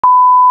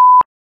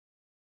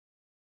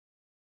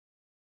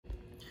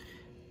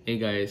Hey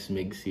guys,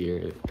 Migs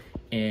here.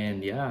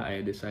 And yeah,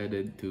 I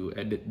decided to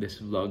edit this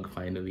vlog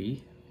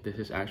finally. This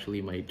is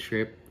actually my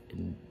trip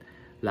in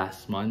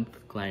last month,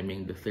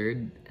 climbing the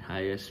third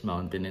highest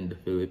mountain in the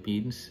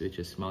Philippines, which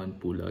is Mount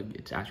Pulag.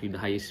 It's actually the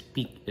highest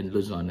peak in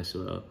Luzon as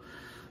well.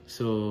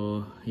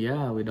 So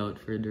yeah, without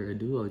further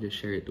ado, I'll just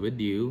share it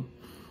with you.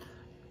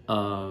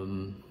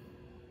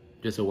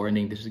 Just a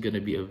warning, this is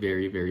gonna be a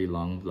very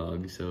long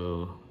vlog.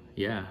 So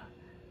yeah,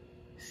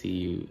 see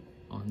you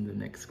on the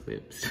next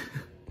clips.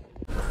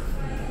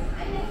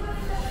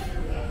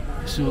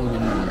 So good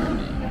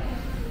morning.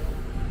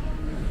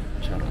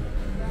 Charot.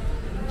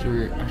 So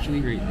we're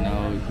actually right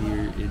now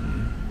here in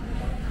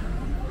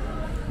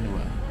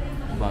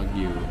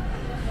Baguio.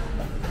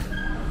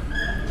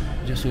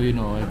 Just so you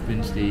know, I've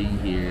been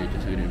staying here.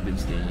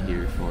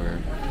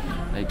 For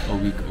like a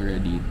week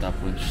already.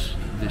 Tapos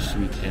this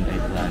weekend I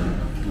plan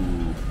to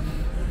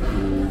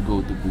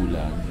go to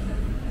Pulag.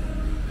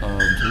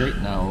 So right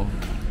now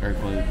our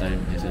call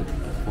time is at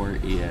 4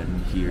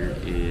 a.m. here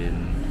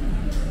in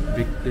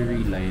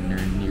Victory Liner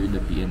near the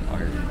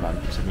PNR in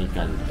Baguio sa may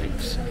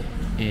Caltex.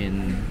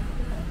 And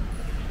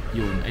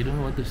yun, I don't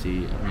know what to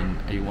say. I mean,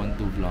 I want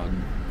to vlog.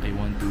 I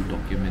want to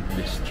document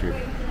this trip.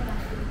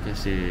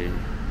 Kasi,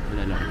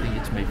 wala lang. I think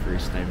it's my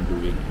first time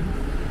doing it.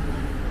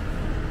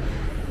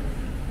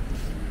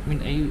 I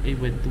mean, I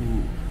went to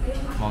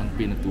Mount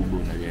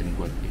Pinatubo na rin,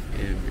 but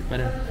if ever.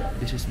 Parang,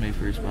 this is my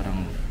first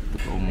parang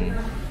totoong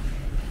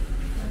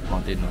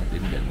mountain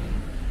ganun.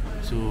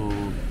 So,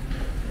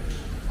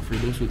 for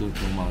those who don't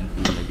know, Mount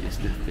Pulag is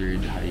the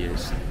third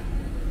highest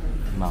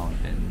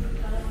mountain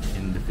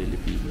in the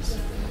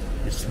Philippines.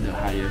 It's the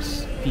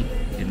highest peak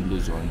in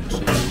Luzon.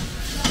 So,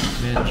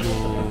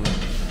 medyo,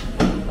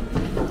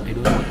 I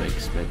don't know what to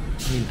expect.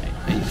 I mean,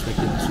 I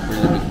expected na super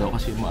lamig daw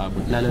kasi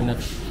umaabot. Lalo na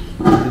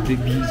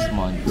these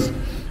months,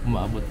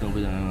 umaabot na ba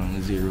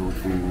ng 0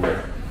 to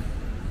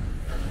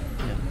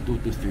 2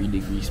 to 3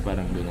 degrees,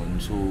 parang ganun.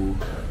 So,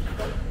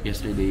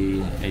 yesterday,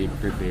 I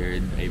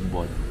prepared, I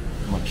bought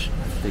much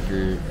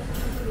thicker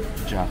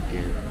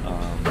jacket,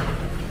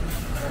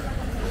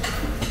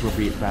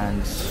 appropriate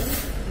pants,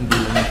 hindi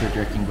lang for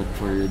trekking but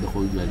for the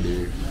cold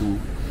weather too.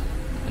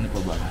 Ano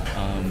pa ba?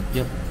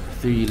 Yep,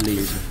 3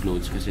 layers of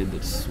clothes kasi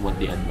that's what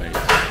they advise.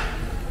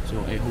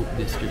 So I hope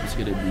this trip is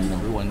gonna be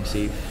number 1,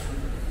 safe,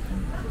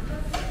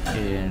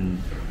 and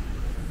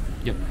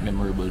yep,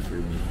 memorable for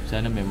me.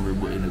 Sana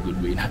memorable in a good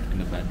way, not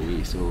in a bad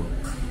way. So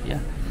yeah,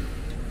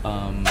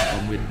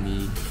 come with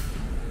me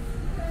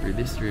for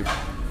this trip.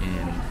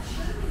 And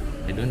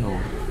I don't know,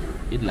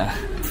 idla,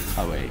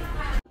 away.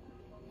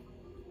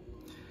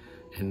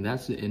 And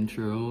that's the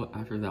intro.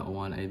 After that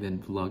one, I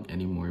didn't vlog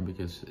anymore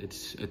because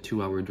it's a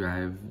 2-hour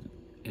drive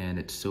and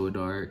it's so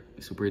dark,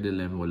 super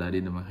dilim, wala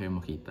din naman kayo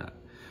makita.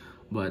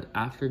 But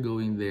after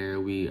going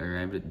there, we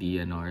arrived at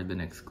DNR. The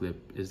next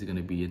clip is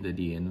gonna be in the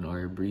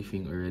DNR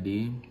briefing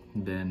already.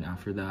 Then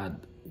after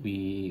that,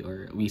 we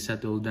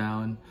settled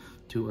down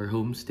to our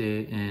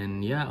homestay,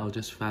 and yeah, I'll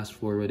just fast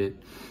forward it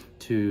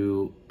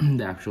to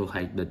the actual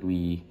hike that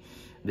we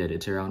did.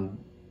 It's around,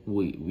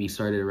 we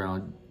started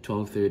around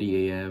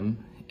 12:30 a.m.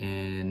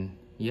 and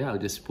yeah,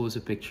 I'll just post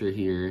a picture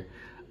here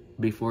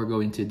before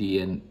going to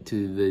the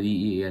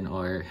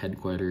DENR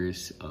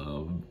headquarters,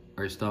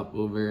 our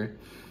stopover.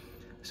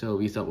 So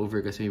we stopped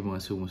over kasi yung mga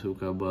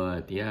sumusuka,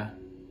 but yeah,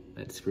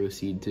 let's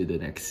proceed to the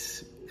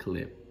next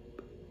clip.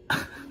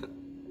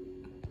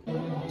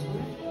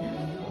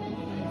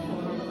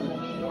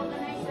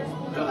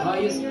 The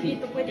highest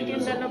peak in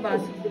Luzon.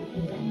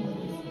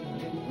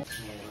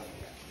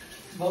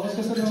 Bawas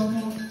ka sa daw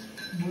mo.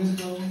 Buwas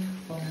daw.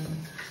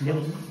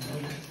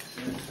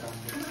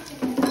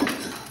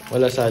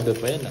 Wala sado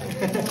pa yan, ah.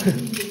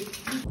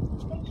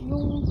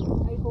 Yung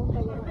iPhone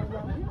talaga.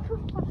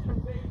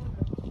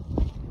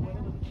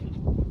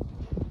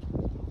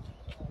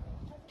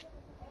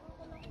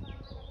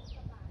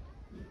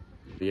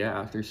 Yeah,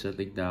 after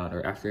settling down or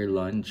after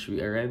lunch,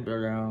 we arrived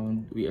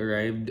around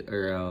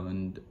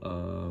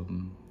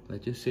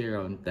let's just say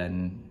around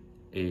 10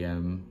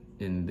 a.m.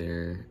 in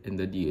the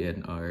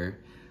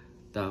DNR.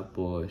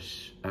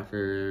 Tapos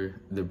after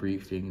the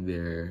briefing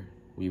there,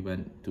 we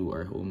went to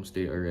our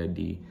homestay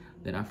already.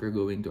 Then after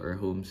going to our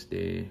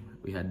homestay,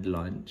 we had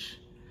lunch.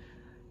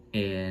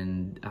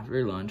 And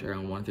after lunch,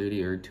 around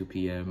 1:30 or 2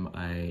 p.m,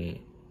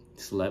 I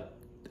slept.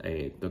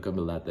 I took a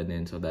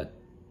melatonin so that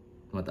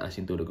mataas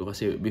yung tulog ko.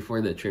 Kasi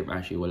before the trip,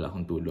 actually, wala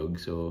akong tulog.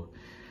 So,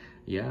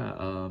 yeah,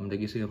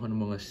 nagising ako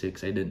ng mga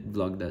 6. I didn't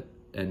vlog that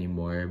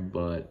anymore,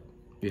 but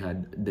we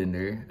had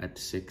dinner at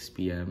 6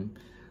 p.m.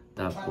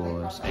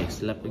 Tapos, I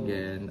slept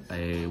again.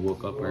 I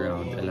woke up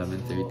around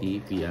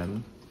 11:30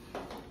 p.m.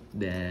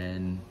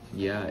 Then,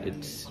 yeah,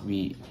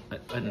 we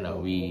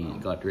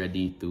got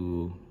ready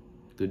to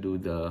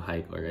do the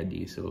hike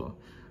already. So,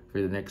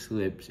 for the next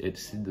clips,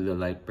 it's the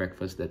light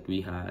breakfast that we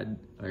had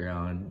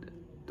around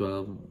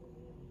 12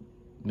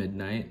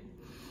 midnight.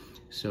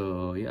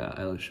 So yeah,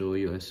 I'll show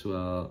you as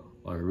well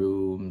our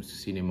rooms,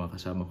 sino yung mga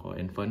kasama ko.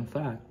 And fun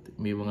fact,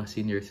 may mga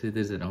senior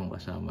citizen akong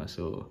kasama.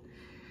 So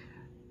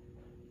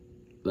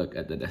look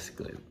at the desk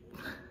clip.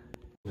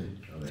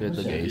 So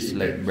ito guys,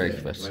 like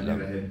breakfast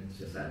lang.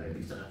 Sa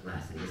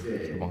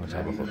mga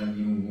kasama ko.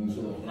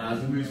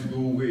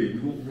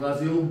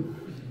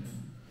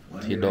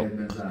 Si Doc.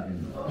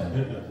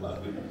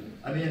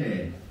 Ano yan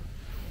eh?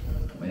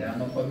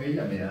 Mayamang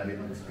pamilya, may-ari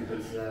ng hospital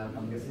sa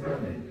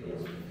Pangasinan eh.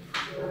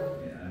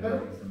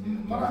 Pero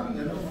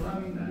maraming ano,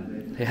 maraming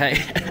Hey, hi.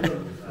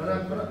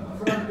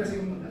 Marami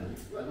kasi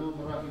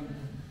maraming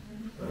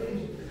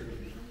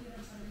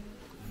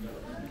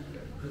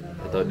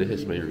Ito, this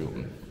is my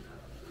room.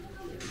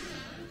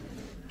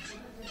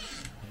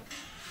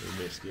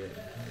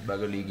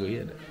 Bago ligo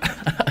yan.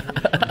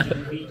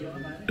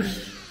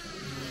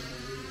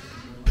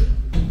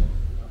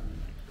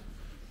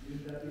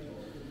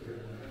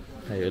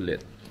 Hi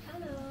ulit.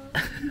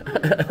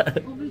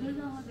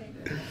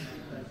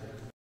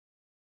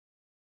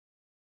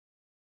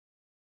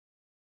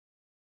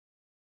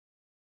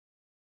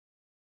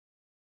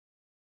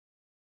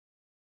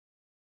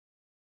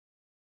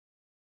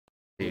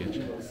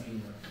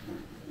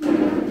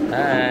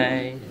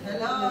 Hi!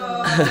 Hello!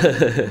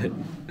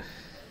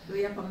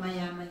 Kuya,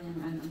 pamayaman yung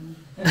ano.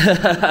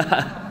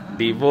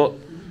 Di po.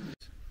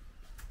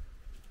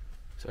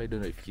 So I don't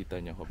know if kita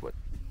niyo ko, but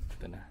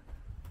ito na.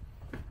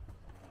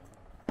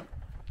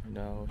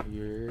 Now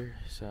here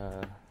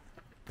sa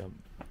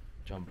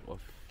jump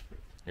off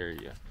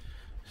area.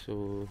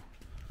 So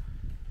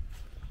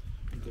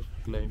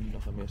climb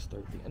na kami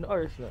starting. Ano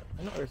oras na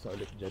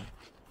ulit dyan?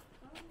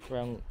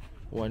 Parang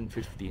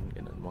 1:15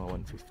 ganun,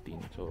 mga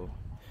 1:15. So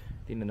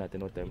tingnan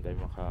natin what time tayo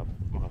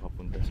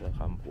makakapunta sa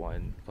Camp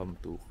 1, Camp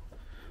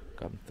 2,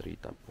 Camp 3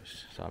 tapos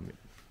Summit.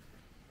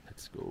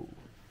 Let's go.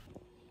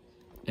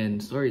 And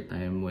story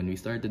time, when we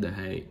started the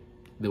hike,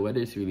 the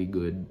weather is really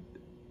good.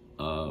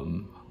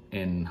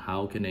 And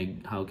how can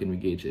we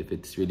gauge if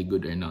it's really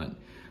good or not?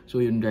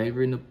 So yung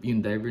driver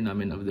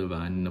namin of the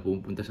van na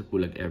pumunta sa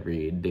Pulag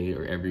every day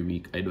or every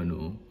week, I don't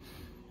know.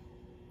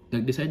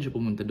 Nag-decide siya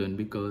pumunta doon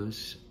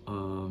because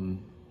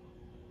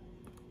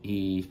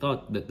he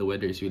thought that the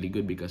weather is really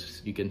good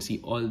because you can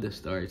see all the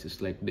stars.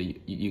 It's like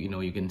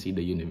you can see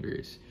the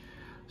universe.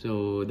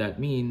 So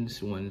that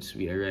means once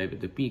we arrive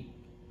at the peak,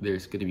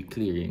 there's gonna be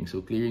clearing.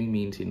 So clearing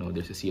means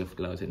there's a sea of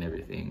clouds and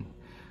everything.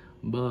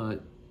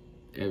 But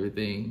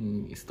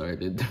everything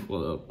started to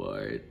fall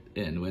apart,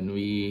 and when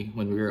we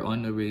were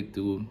on the way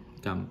to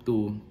Camp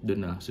 2, doon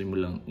na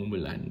simulang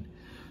umulan.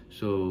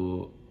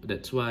 So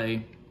that's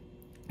why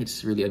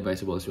it's really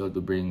advisable as well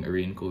to bring a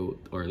raincoat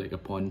or like a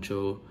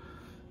poncho.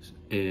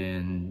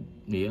 And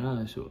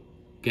yeah, so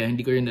kaya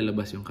hindi ko rin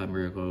nalabas yung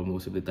camera ko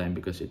most of the time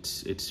because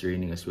it's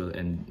raining as well,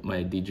 and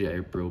my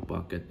DJI Pro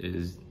Pocket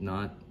is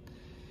not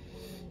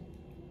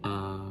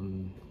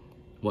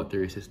water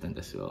resistant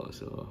as well.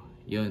 So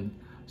yun.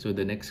 So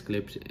the next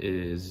clips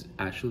is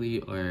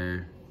actually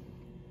our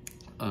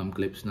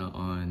clips na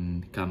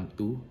on Camp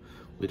 2,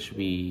 which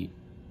we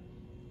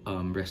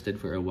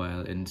rested for a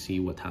while and see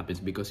what happens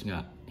because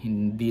nga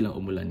hindi lang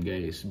umulan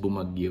guys,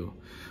 bumagyo.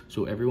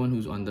 So everyone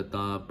who's on the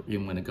top,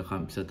 yung mga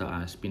nagka-camp sa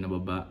taas,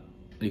 pinababa,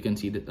 you can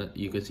see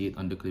it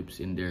on the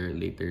clips in there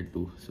later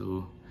too.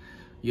 So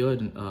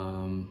yun,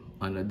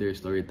 another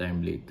story time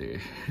later.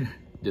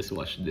 Just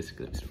watch these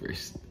clips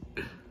first.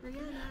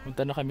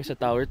 Punta na kami sa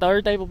tower.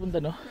 Tower tayo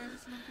pupunta, no?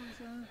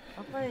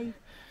 Okay.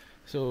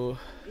 So,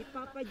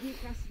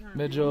 Ipapa-Gcash na.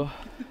 medyo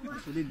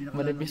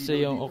manipis na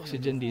yung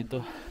oxygen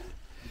dito.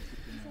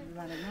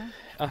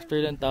 After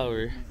ng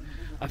tower,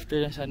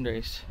 after ng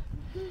sunrise,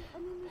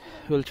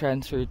 we'll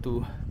transfer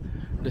to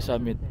the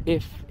summit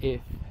if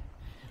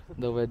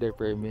the weather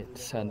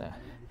permits. Sana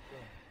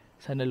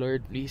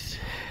Lord, please.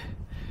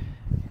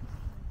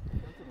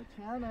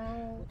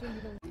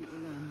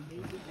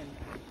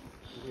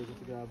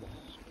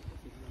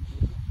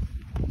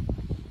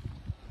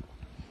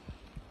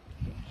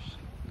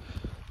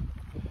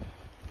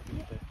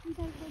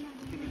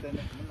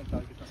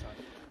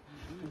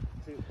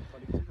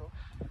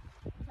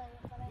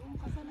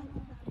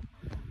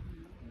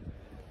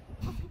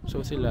 So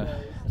sila,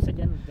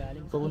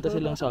 pupunta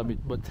silang summit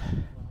but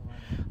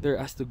they're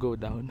asked to go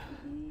down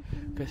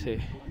kasi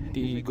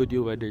di good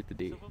yung weather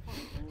today.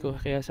 So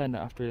kaya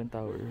sana after ng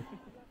tower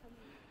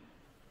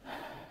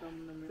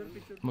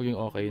maging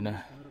okay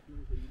na.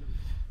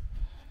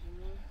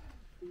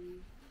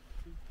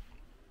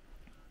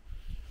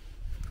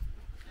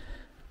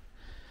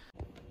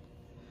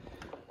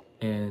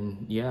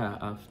 And yeah,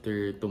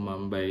 after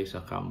tumambay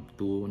sa Camp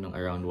 2 ng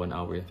around 1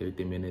 hour and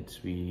 30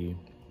 minutes, we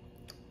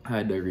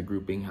had a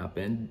regrouping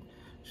happened.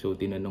 So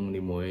tinanong ni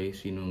Moy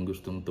sinong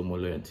gustong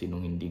tumuloy at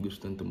sinong hindi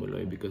gustong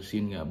tumuloy because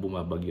yun nga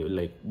bumabagyo.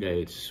 Like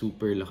guys,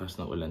 super lakas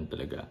na ulan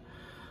talaga.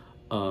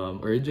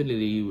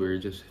 Originally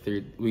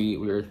we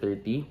were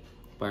 30,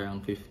 parang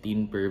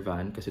 15 per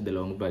van kasi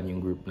dalawang van yung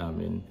group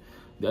namin.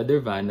 The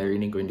other van,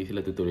 narinig ko hindi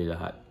sila tutuloy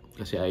lahat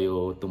kasi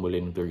ayaw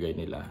tumuloy ng tour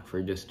guide nila for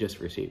just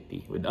for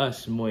safety. With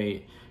us,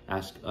 Moy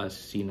asked us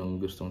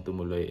sinong gustong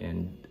tumuloy,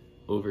 and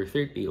over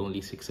 30, only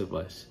 6 of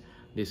us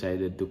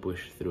decided to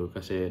push through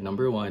kasi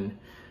number one,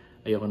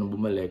 ayoko nang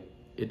bumalik.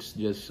 It's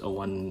just a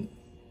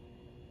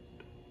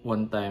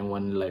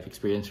one life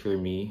experience for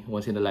me,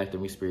 once in a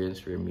lifetime experience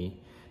for me.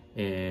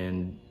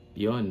 And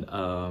yun,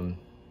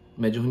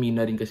 medyo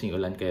humina rin kasing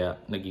ulan kaya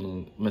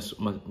naging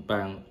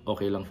parang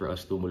okay lang for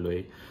us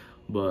tumuloy.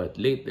 But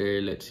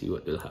later, let's see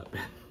what will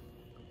happen.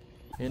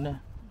 Yun na.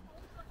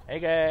 Hey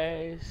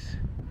guys!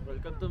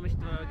 Welcome to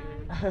Mr.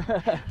 again.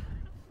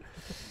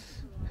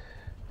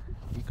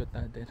 Ikot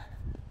natin.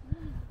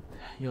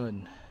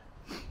 Yun.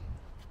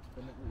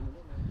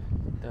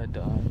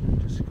 Dadaan.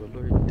 Diyos ko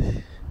Lord.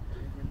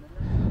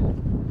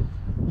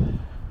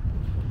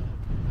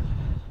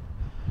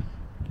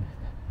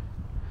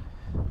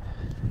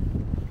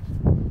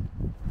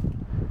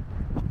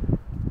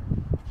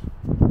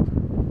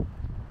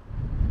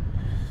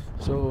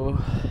 So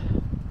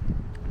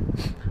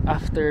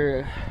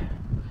after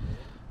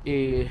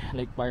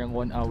like parang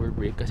 1 hour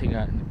break kasi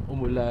nga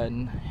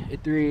umulan,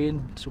 it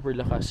rained, super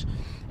lakas.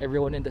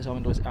 Everyone in the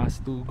summit was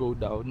asked to go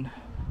down.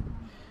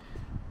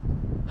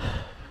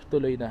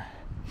 Tuloy na.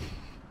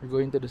 We're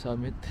going to the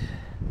summit.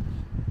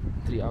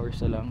 3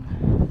 hours na lang.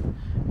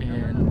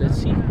 And let's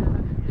see.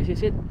 This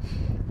is it.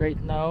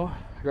 Right now,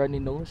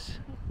 runny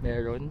nose,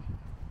 meron.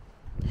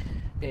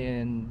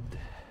 And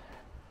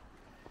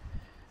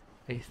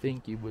I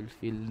think you will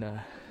feel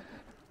na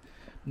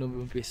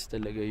numimpis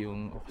talaga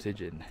yung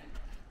oxygen.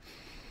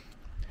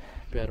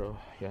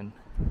 Pero yun,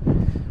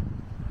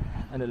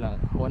 ano lang,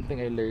 one thing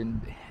I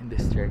learned in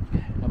this trek: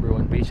 number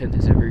 1, patience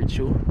is a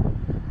virtue.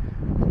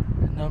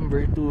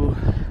 Number 2,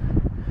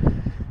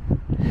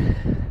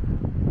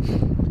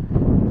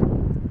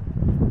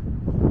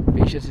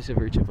 patience is a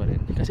virtue pa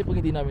rin. Kasi pag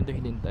hindi namin ito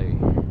hinintay,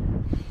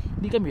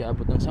 hindi kami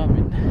aabot ng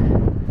summit.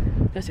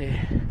 Kasi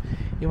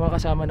yung mga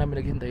kasama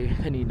namin naghintay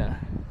kanina,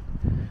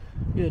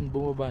 yun,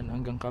 bumaba na,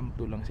 hanggang camp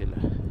 2 lang sila.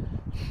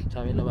 Sa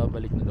amin na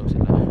babalik na daw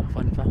sila.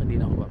 Fun fact, hindi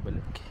na ako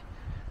babalik.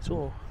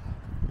 So,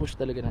 push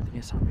talaga natin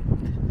yung summit.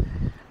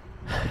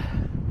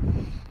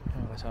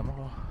 Ang kasama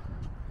ko.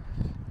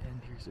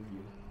 And here's the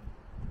view.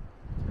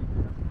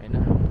 Ayun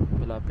na,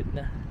 malapit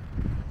na.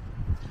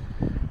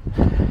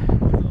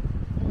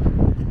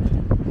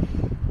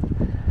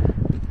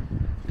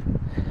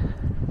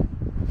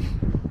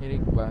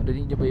 Hinig ba?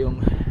 Dali niyo ba yung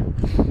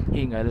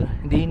hingal?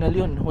 Hindi hingal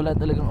yun. Wala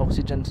talagang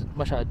oxygen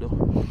masyado.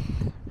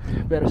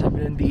 Pero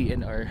sabi ng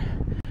DNR,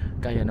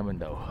 kaya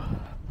naman daw.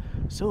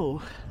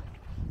 So,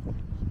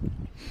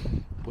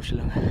 push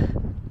lang.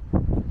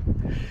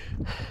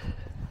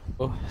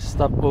 Oh,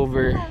 stop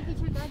over.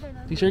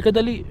 Picture ka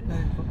dali.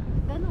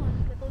 Ganon,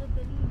 katulad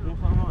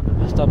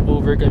kanina. Stop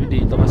over kami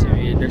dito kasi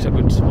there's a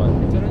good spot.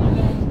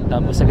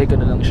 Tapos sagay ko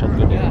na lang shot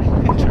ko din.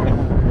 Kasi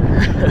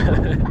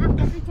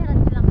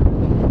charot lang ako.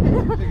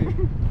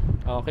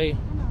 Okay,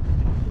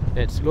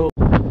 let's go.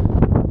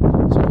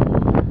 So,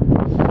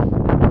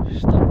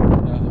 stop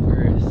na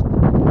first.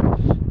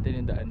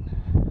 Tinindaan.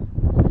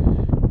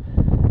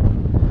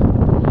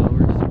 2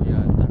 hours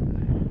yata.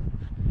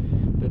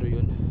 Pero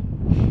yun,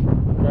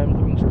 marami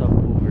kaming stop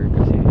over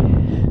kasi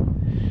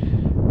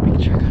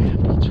picture kami na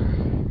picture.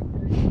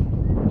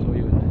 So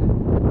yun,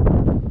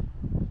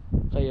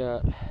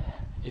 kaya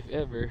if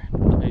ever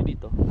punta kayo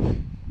dito,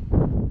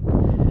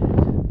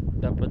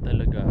 dapat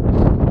talaga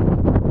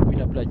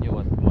pinaplan nyo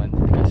what month,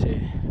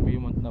 kasi may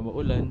month na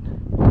maulan,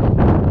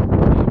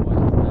 may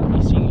month na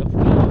may sea of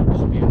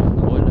clouds, may month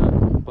na wala.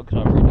 Pag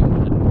summer na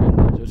yung ulan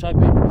maganda. So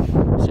sabi,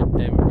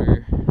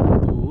 September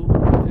to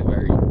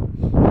February.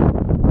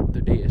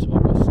 Today is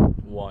August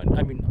 1.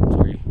 I mean,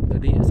 sorry,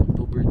 today is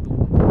October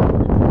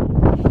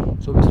 2.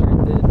 So we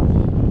started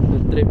the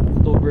trip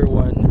October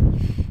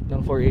 1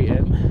 ng 4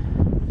 AM.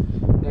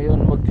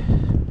 Ngayon ano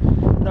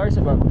hours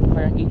na ba?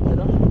 Parang 8 na,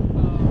 no?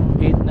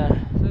 8 na.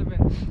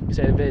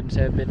 7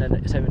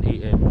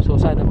 AM. So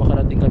sana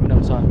makarating kami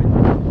ng summit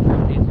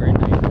around 8 or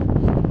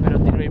 9.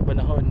 Pero tinuloy yung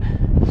panahon,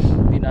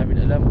 hindi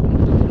namin alam kung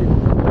tutuloy mo.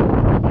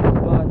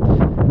 But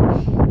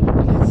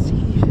let's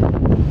see.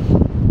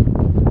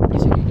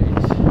 Sige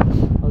guys,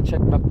 I'll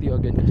check back to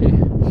you again kasi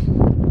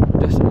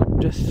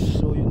just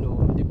so you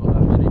know, di ba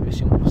nga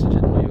ma-reviews yung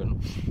oxygen ngayon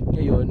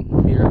may running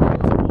nose ako.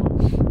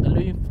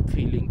 Alam yung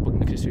feeling pag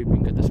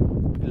nagsiswimming ka tapos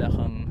bigla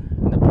kang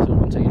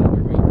napasukan sa ilong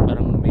or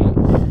parang may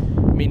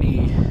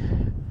mini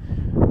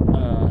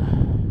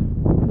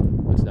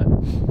what's that?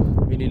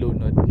 Mini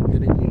lunod.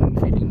 Ganun yung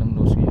feeling ng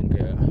nose ngayon,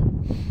 kaya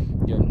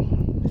yun.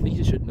 I think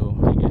you should know,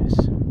 I guess.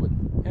 But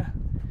yeah,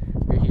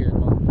 we're here at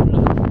Mount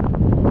Pulag.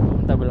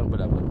 Pumunta ba lang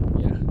pala, but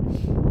yeah.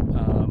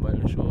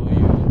 I'll show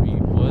you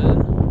people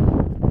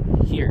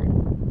here.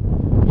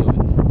 Yun,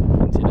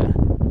 yan sila.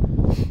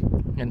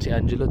 Yan si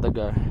Angelo,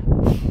 taga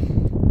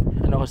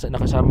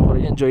nakasama ko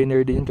rin yan,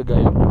 joiner din yung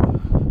kagaya ko.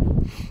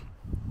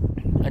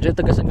 Angelo,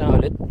 taga saan nga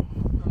ulit?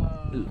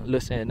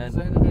 Lucena.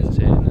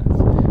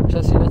 Siya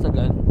sila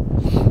taga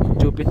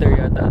Jupiter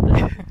yata.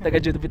 Taga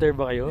Jupiter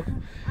ba kayo?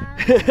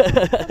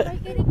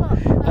 Mercury po.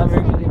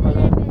 Mercury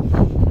pala.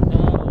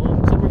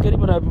 Oo. Sa Mercury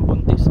maraming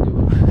buntis, di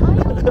ba?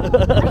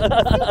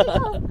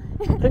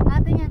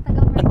 Ate niya,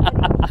 taga Mercury.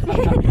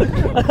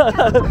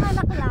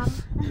 Panganak lang.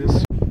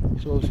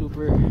 So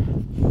super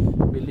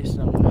bilis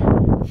ng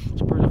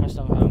super lakas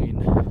ng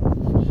hangin.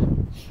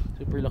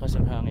 super lakas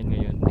ang hangin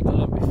ngayon. Hindi ko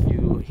alam if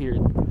you hear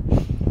it,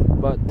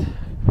 but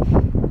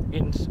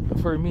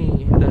for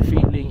me the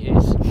feeling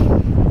is,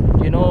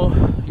 you know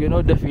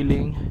the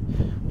feeling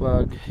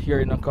pag you're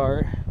in a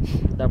car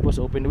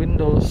tapos open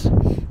windows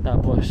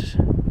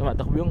tapos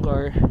tumatakbo yung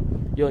car,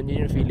 yun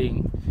yung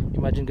feeling.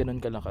 Imagine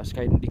ganun kalakas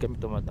kahit hindi kami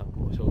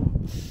tumatakbo. So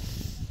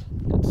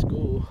let's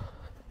go.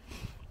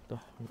 Ito,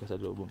 may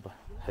kasalubong pa.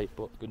 Hi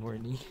po, good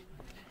morning.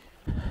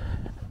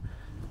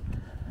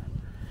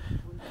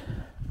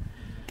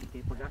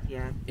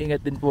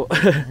 Ingat din po.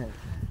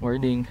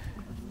 Morning.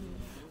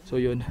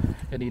 So yun,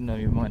 kanina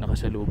may mga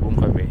nakasalubong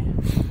kami.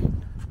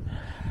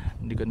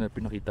 Hindi ko na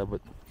pinakita,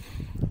 but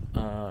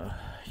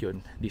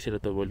yun, di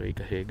sila tuloy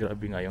kasi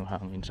grabe nga yung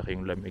hangin sa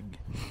yung lamig.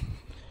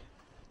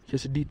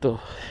 Kasi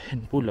dito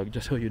in Pulag,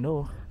 just so you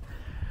know,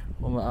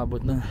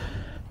 umaabot ng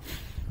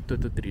 2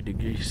 to 3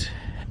 degrees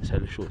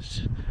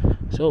Celsius.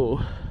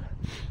 So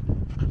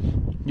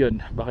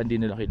yun, baka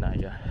hindi nila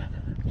kinaya.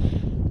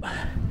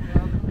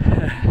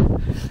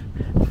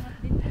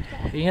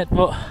 Ingat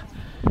po.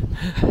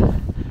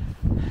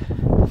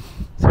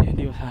 So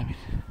hindi mo sa amin.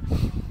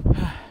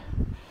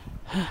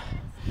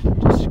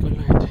 Diyos ko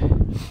Lord.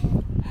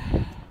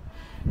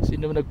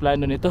 Sino mo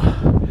nagplano nito?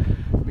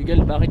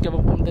 Miguel, bakit ka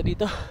pupunta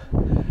dito?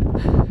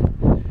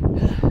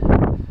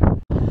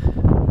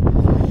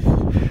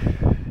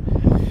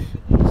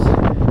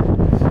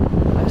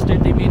 Last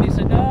 30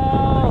 minutes na daw.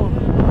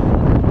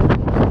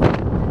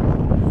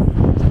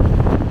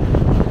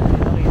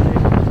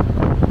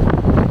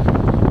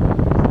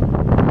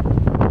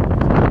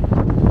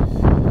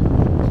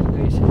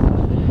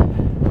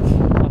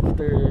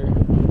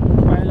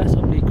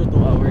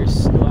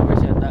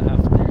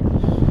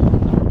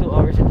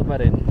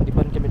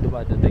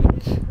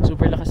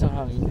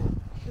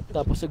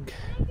 Tapos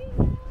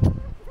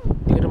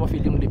hindi ko na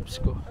ma-feel yung lips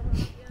ko.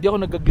 Hindi ako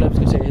nag-gloves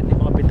kasi hindi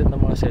makapitan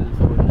ng mga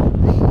cellphone.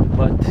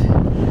 But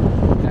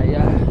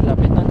kaya,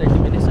 lapit na 30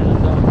 minutes na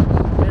lang daw.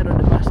 Pero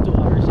the past 2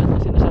 hours yan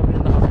kasi nasabi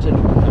na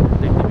nakakasalubong na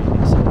 30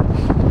 minutes. So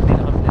hindi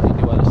na kami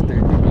naniniwala sa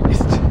 30 minutes.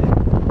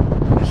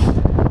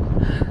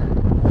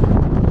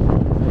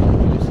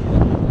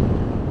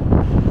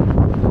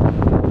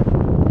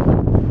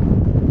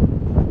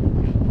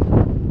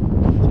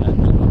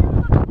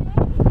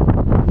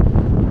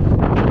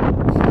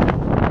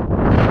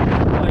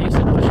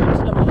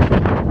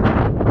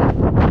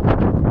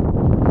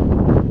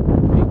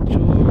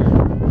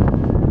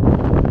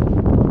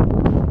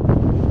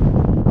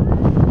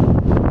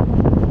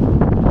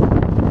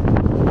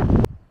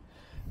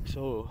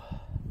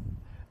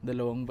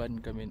 Dalawang van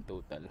kami in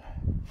total.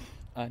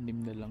 6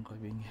 na lang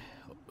kaming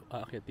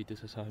aakyat dito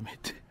sa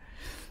summit.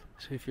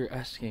 So if you're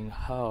asking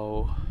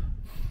how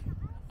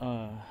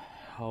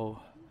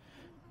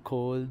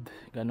cold,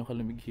 gano'ng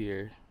kalamig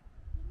here,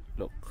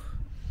 look,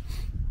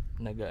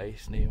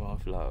 nag-ice na yung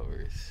mga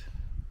flowers.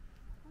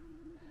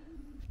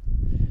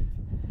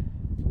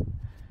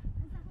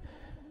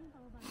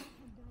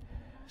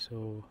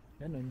 So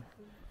ganun,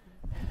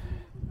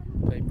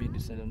 5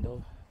 minutes na lang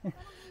daw.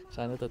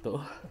 Sana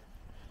totoo.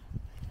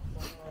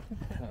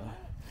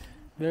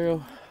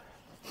 Pero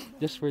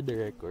just for the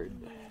record,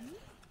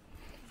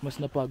 mas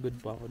napagod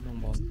pa ako ng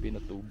Mount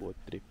Pinatubo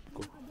trip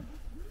ko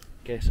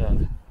kesa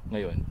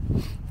ngayon,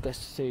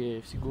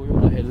 kasi siguro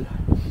dahil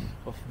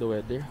of the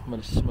weather,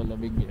 mas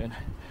malamig ngayon.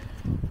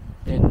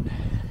 And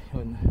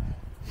yun,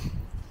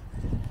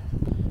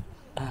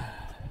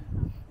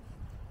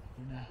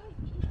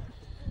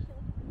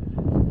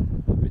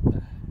 lapit na.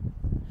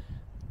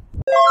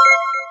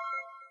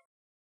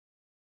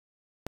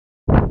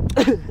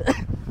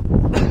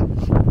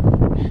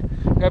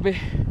 Grabe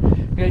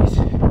guys,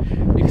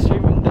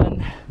 extreme yung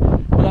daan,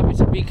 malapit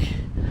sa peak,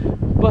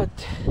 but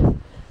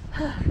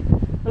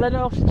wala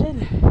na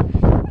oxygen.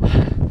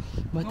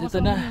 But ito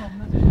na,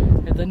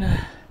 ito na,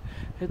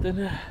 ito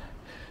na,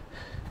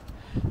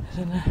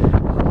 ito na,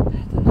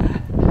 ito na,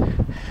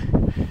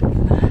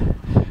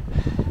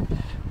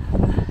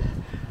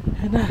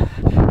 ito na.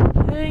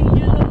 Thank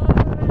you Lord.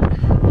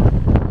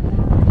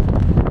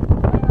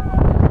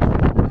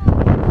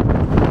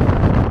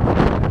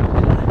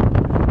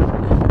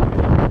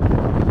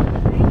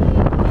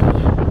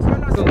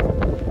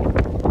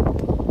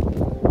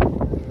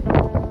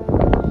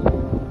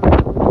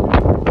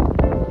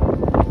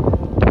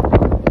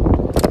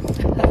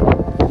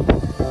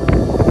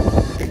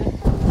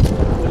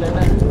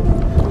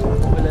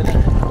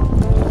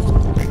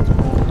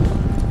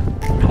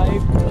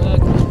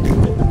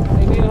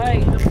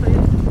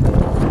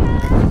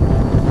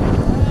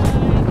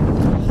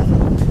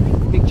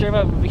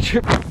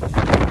 Picture.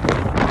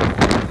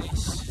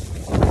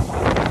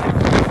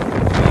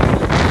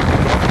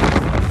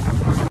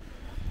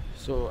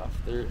 So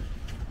after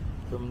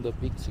from the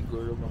peak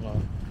siguro mga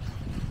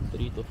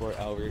 3 to 4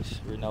 hours,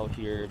 we're now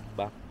here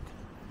back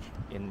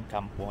in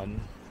Camp 1.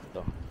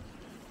 Ito.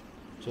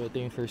 So ito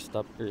yung first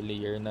stop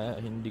earlier na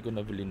hindi ko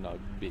na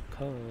vlog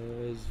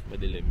because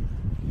madilim.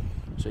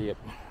 So yep,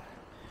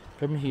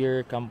 from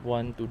here Camp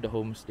 1 to the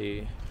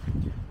homestay,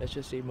 let's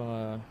just say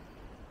mga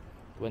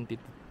 20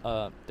 to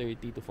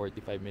 30 to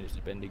 45 minutes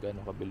depende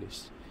gaano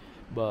kabilis.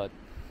 But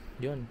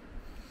yun,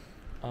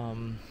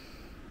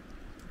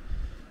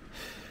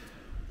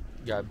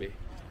 gabi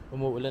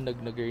umuulan,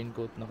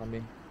 nag-raincoat na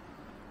kami,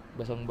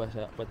 basang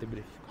basa pati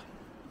brief ko.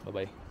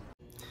 Bye bye.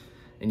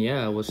 And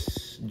yeah, I was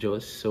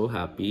just so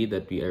happy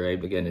that we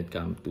arrived again at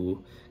Camp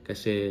 2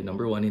 kasi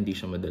number one, hindi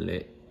siya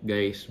madali.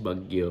 Guys,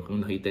 bagyo.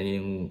 Kung nakita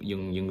niyo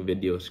yung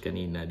videos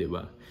kanina, di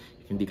ba?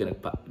 Hindi ka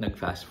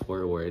nag-fast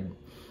forward.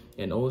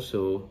 And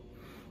also,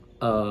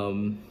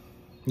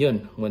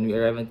 yun, when we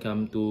arrived at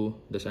Camp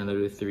 2, there's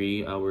another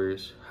 3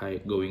 hours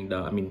hike going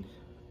down. I mean,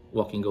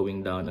 walking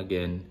going down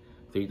again,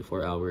 3 to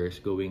 4 hours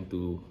going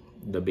to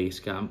the base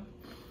camp.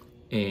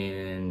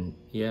 And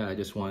yeah, I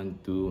just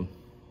want to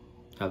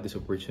have this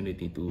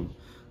opportunity to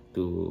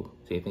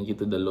say thank you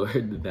to the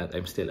Lord that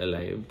I'm still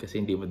alive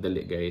kasi hindi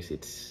madali, guys.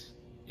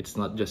 It's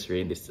not just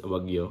rain, it's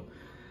bagyo.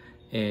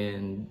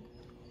 And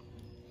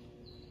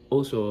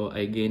also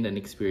I gained an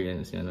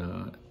experience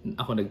na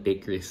ako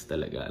nag-take risk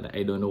talaga.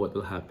 I don't know what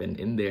will happen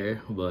in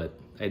there, but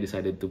I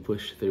decided to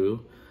push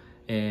through,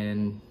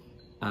 and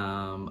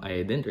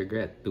I didn't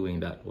regret doing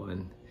that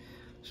one.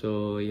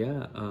 So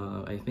yeah,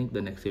 I think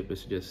the next step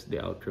is just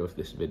the outro of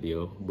this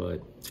video,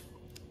 but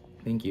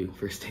thank you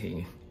for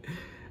staying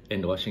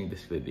and watching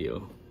this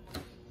video.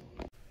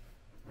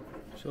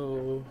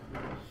 So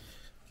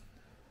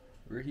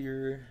we're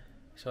here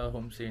sa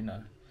homestay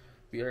na.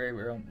 We arrived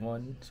around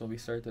 1, so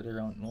we started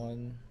around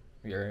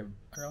 1. We arrived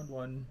around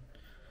 1.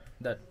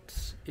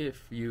 That's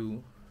if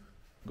you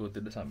go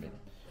to the summit.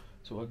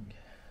 So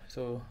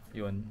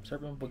yun,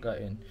 sarap ng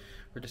pagkain.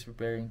 We're just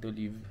preparing to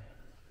leave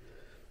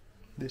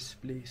this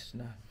place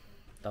na.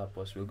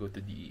 Tapos we'll go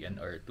to the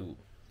ENR to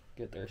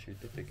get our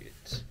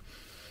certificates.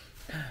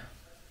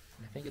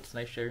 I think it's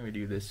nice sharing with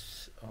you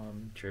this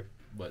trip,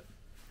 but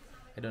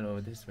I don't know,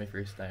 this is my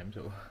first time,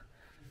 so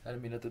alam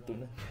mo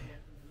natutunan.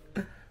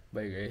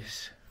 Bye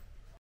guys.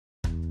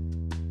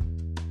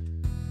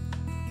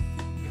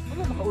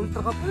 Wala,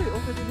 naka-ultra ka pa eh.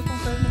 Okay, hindi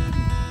pang tayo na.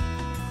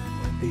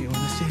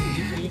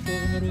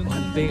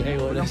 One thing I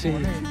wanna say.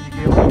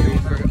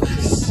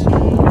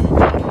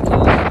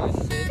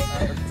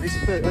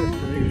 Respect.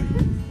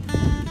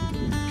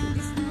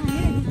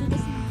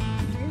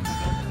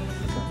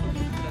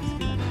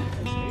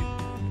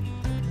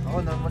 Ako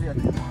normally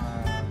ano yung mga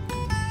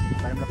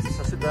time lapse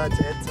sa syudad,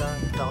 sa EDSA,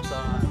 punta ako sa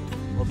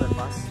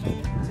overpass.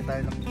 Kasi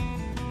tayo lang.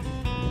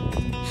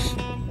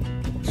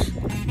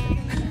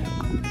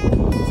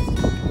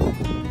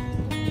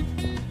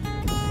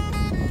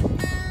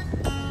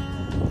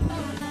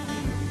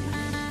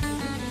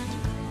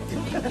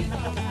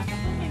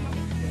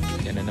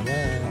 Yan na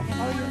naman.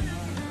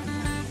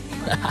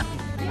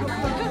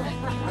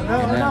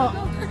 Ano?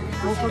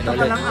 Pupunta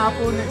ka ng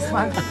Apo next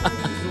month.